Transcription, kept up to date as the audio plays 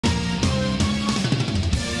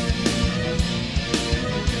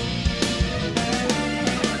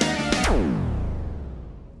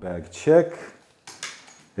bag check,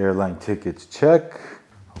 airline tickets check.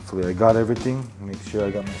 Hopefully I got everything. Make sure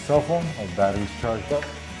I got my cell phone, my battery's charged up.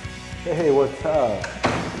 Hey, what's up?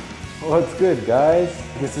 What's good, guys?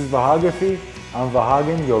 This is Vahography. I'm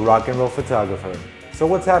Vahagan, your rock and roll photographer. So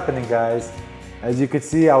what's happening, guys? As you can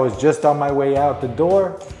see, I was just on my way out the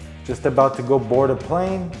door, just about to go board a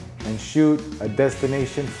plane and shoot a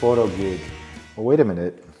destination photo gig. Oh, wait a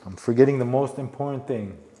minute, I'm forgetting the most important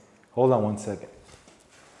thing. Hold on one second.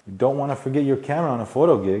 You don't want to forget your camera on a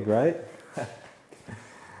photo gig, right?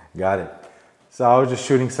 Got it. So I was just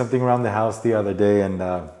shooting something around the house the other day and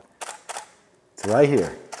it's right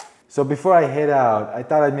here. So before I head out, I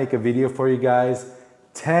thought I'd make a video for you guys.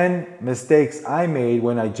 10 mistakes I made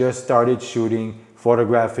when I just started shooting,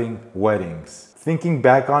 photographing weddings. Thinking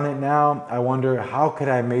back on it now, I wonder how could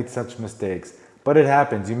I have made such mistakes? But it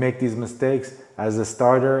happens, you make these mistakes as a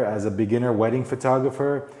starter, as a beginner wedding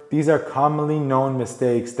photographer. These are commonly known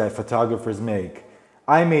mistakes that photographers make.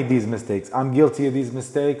 I made these mistakes, I'm guilty of these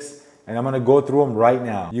mistakes, and I'm gonna go through them right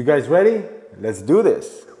now. You guys ready? Let's do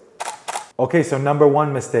this. Okay, so number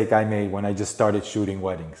one mistake I made when I just started shooting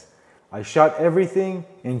weddings. I shot everything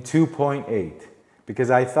in 2.8 because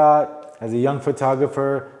I thought as a young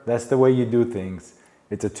photographer, that's the way you do things.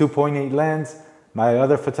 It's a 2.8 lens. My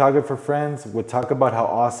other photographer friends would talk about how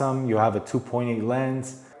awesome you have a 2.8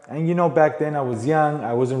 lens. And you know, back then I was young,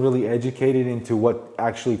 I wasn't really educated into what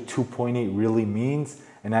actually 2.8 really means.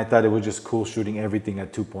 And I thought it was just cool shooting everything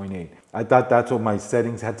at 2.8. I thought that's what my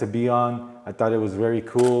settings had to be on. I thought it was very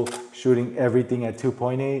cool shooting everything at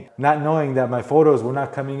 2.8, not knowing that my photos were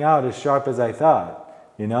not coming out as sharp as I thought.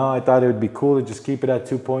 You know, I thought it would be cool to just keep it at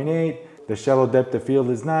 2.8. The shallow depth of field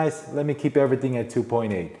is nice. Let me keep everything at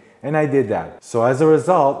 2.8. And I did that. So as a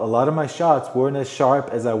result, a lot of my shots weren't as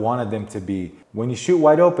sharp as I wanted them to be. When you shoot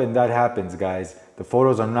wide open, that happens, guys. The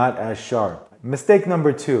photos are not as sharp. Mistake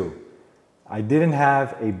number two. I didn't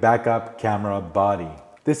have a backup camera body.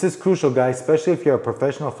 This is crucial, guys, especially if you're a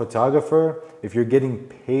professional photographer. If you're getting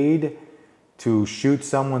paid to shoot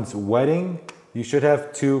someone's wedding, you should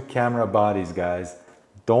have two camera bodies, guys.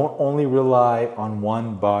 Don't only rely on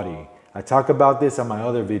one body. I talk about this on my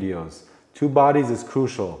other videos. Two bodies is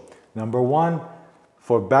crucial. Number one,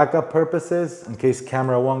 for backup purposes, in case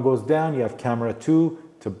camera one goes down, you have camera two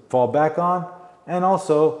to fall back on. And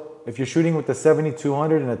also, if you're shooting with the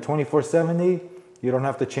 7200 and a 2470, you don't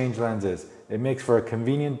have to change lenses. It makes for a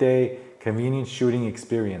convenient day, convenient shooting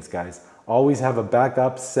experience, guys. Always have a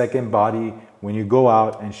backup second body when you go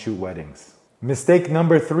out and shoot weddings. Mistake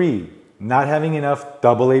number three, not having enough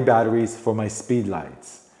AA batteries for my speed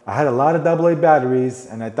lights. I had a lot of AA batteries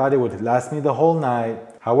and I thought it would last me the whole night.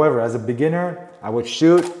 However, as a beginner, I would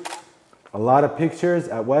shoot a lot of pictures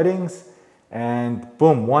at weddings and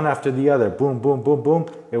boom, one after the other, boom, boom, boom, boom.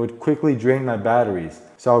 It would quickly drain my batteries.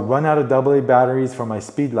 So I would run out of AA batteries for my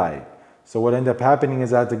speed light. So what ended up happening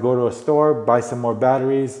is I had to go to a store, buy some more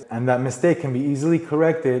batteries, and that mistake can be easily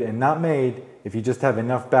corrected and not made if you just have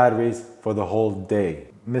enough batteries for the whole day.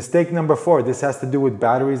 Mistake number four, this has to do with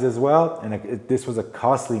batteries as well, and this was a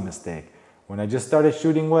costly mistake. When I just started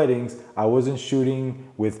shooting weddings, I wasn't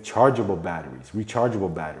shooting with chargeable batteries,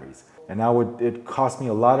 rechargeable batteries. And it cost me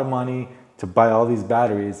a lot of money to buy all these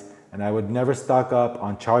batteries, and I would never stock up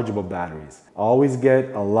on chargeable batteries. Always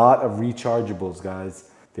get a lot of rechargeables,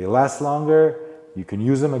 guys. They last longer, you can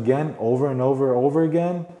use them again over and over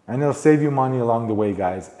again, and they'll save you money along the way,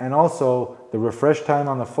 guys. And also, the refresh time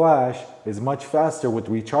on the flash is much faster with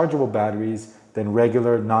rechargeable batteries than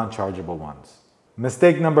regular non-chargeable ones.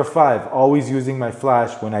 Mistake number five, always using my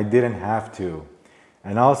flash when I didn't have to.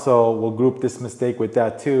 And also, we'll group this mistake with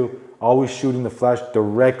that too, always shooting the flash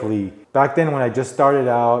directly. Back then when I just started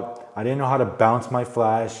out, I didn't know how to bounce my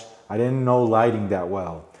flash. I didn't know lighting that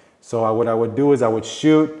well. So what I would do is I would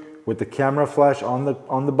shoot with the camera flash on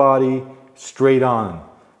the body straight on.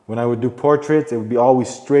 When I would do portraits, it would be always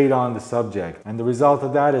straight on the subject. And the result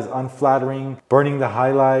of that is unflattering, burning the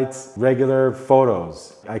highlights, regular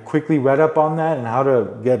photos. I quickly read up on that and how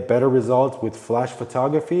to get better results with flash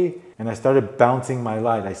photography. And I started bouncing my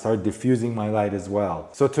light. I started diffusing my light as well.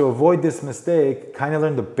 So to avoid this mistake, kind of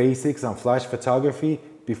learn the basics on flash photography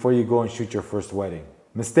before you go and shoot your first wedding.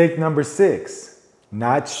 Mistake number six,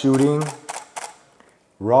 not shooting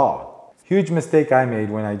raw. Huge mistake I made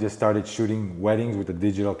when I just started shooting weddings with a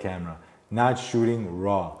digital camera. Not shooting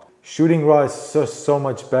raw. Shooting raw is so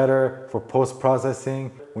much better for post-processing.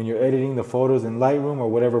 When you're editing the photos in Lightroom or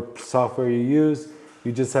whatever software you use,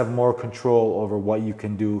 you just have more control over what you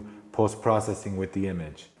can do post-processing with the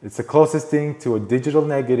image. It's the closest thing to a digital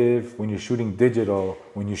negative when you're shooting digital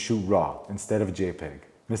when you shoot raw instead of JPEG.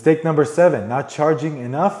 Mistake number 7, not charging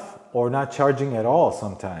enough or not charging at all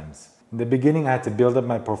sometimes. In the beginning, I had to build up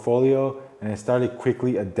my portfolio and I started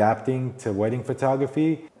quickly adapting to wedding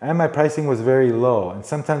photography, and my pricing was very low, and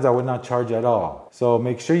sometimes I would not charge at all. So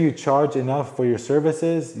make sure you charge enough for your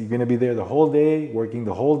services. You're gonna be there the whole day, working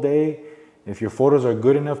the whole day. If your photos are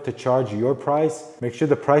good enough to charge your price, make sure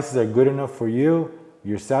the prices are good enough for you.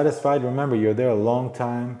 You're satisfied. Remember, you're there a long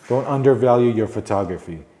time. Don't undervalue your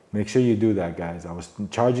photography. Make sure you do that, guys. I was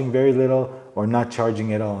charging very little or not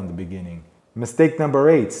charging at all in the beginning. Mistake number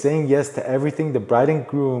 8, saying yes to everything the bride and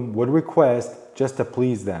groom would request just to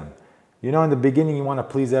please them. You know, in the beginning, you want to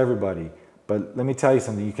please everybody. But let me tell you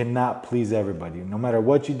something, you cannot please everybody. No matter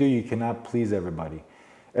what you do, you cannot please everybody.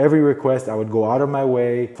 Every request, I would go out of my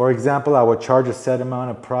way. For example, I would charge a set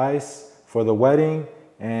amount of price for the wedding,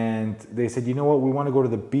 and they said, you know what, we want to go to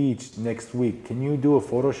the beach next week. Can you do a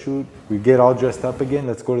photo shoot? We get all dressed up again,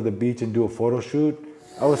 let's go to the beach and do a photo shoot.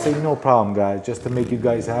 I would say, no problem, guys, just to make you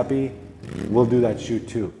guys happy, we'll do that shoot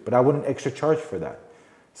too. But I wouldn't extra charge for that.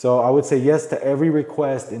 So I would say yes to every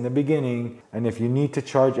request in the beginning, and if you need to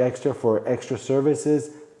charge extra for extra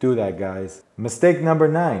services, do that, guys. Mistake number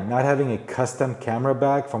 9, not having a custom camera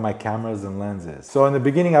bag for my cameras and lenses. So in the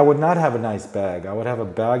beginning, I would not have a nice bag. I would have a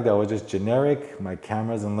bag that was just generic. My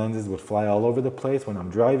cameras and lenses would fly all over the place when I'm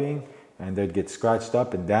driving, and they'd get scratched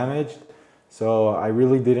up and damaged. So I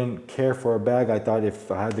really didn't care for a bag. I thought if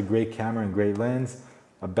I had the great camera and great lens,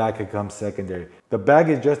 a bag could come secondary. The bag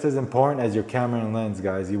is just as important as your camera and lens,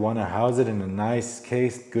 guys. You want to house it in a nice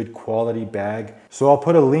case, good quality bag. So I'll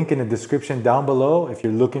put a link in the description down below if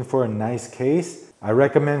you're looking for a nice case. I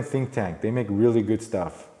recommend Think Tank. They make really good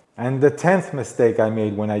stuff. And the 10th mistake I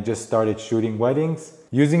made when I just started shooting weddings,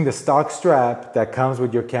 using the stock strap that comes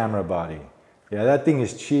with your camera body. Yeah, that thing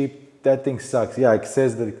is cheap. That thing sucks. Yeah, it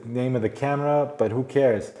says the name of the camera, but who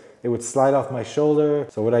cares? It would slide off my shoulder.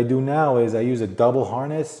 So what I do now is I use a double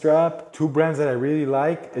harness strap. 2 brands that I really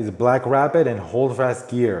like is Black Rapid and Holdfast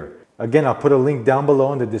Gear. Again, I'll put a link down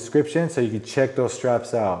below in the description so you can check those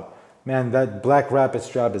straps out. Man, that Black Rapid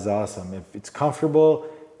strap is awesome. If it's comfortable,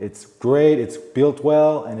 it's great, it's built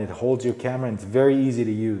well, and it holds your camera, and it's very easy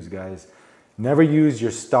to use, guys. Never use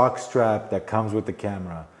your stock strap that comes with the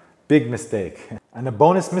camera. Big mistake. And a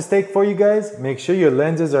bonus mistake for you guys, make sure your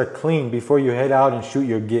lenses are clean before you head out and shoot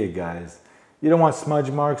your gig, guys. You don't want smudge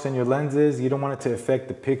marks on your lenses. You don't want it to affect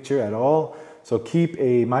the picture at all. So keep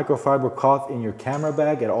a microfiber cloth in your camera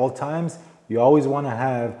bag at all times. You always want to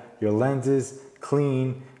have your lenses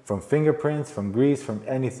clean from fingerprints, from grease, from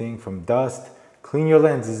anything, from dust. Clean your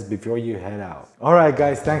lenses before you head out. All right,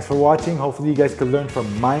 guys, thanks for watching. Hopefully you guys could learn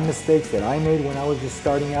from my mistakes that I made when I was just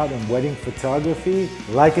starting out in wedding photography.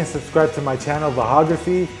 Like and subscribe to my channel,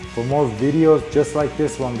 Vahography, for more videos just like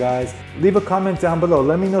this one, guys. Leave a comment down below.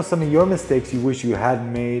 Let me know some of your mistakes you wish you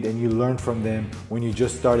hadn't made and you learned from them when you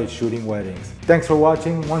just started shooting weddings. Thanks for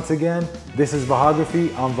watching. Once again, this is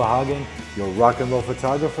Vahography. I'm Vahagan, your rock and roll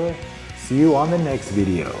photographer. See you on the next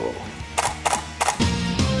video.